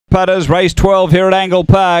putters. Race 12 here at Angle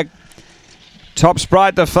Park. Top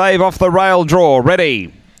Sprite the fave off the rail draw.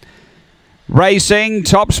 Ready. Racing,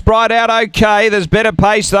 Top Sprite out okay. There's better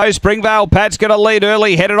pace though. Springvale Pat's going to lead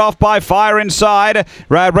early, headed off by Fire Inside.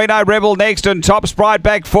 Reno Rebel next and Top Sprite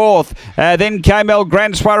back fourth. Then came El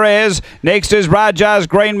Gran Suarez. Next is Raja's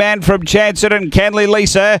Green Man from Chancet and Canley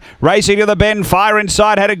Lisa. Racing to the bend, Fire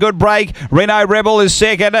Inside had a good break. Reno Rebel is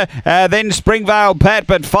second. Then Springvale Pat,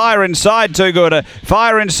 but Fire Inside too good.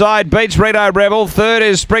 Fire Inside beats Reno Rebel. Third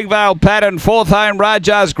is Springvale Pat and fourth home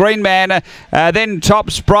Raja's Green Man. Then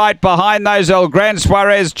Top Sprite behind those El Gran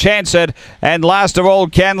Suarez, Chancet, and last of all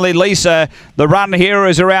Canley Lisa. The run here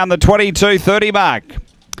is around the 22:30 mark.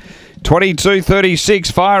 22:36.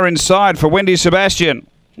 Fire Inside for Wendy Sebastian.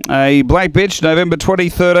 A black bitch, November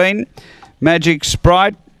 2013. Magic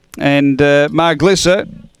Sprite and Marglissa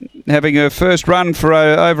having her first run for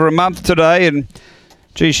over a month today, and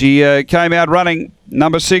gee, she came out running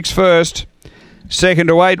number 6 first. Second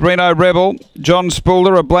to 8, Reno Rebel. John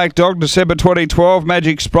Spooler, a black dog, December 2012.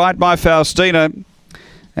 Magic Sprite, My Faustina.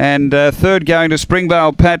 And third going to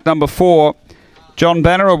Springvale Pat, number 4. John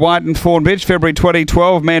Banner, a white and fawn bitch, February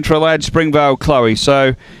 2012. Mantra Lad, Springvale Chloe.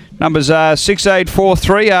 So numbers are 6, 8, 4,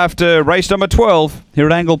 3 after race number 12 here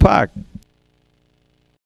at Angle Park.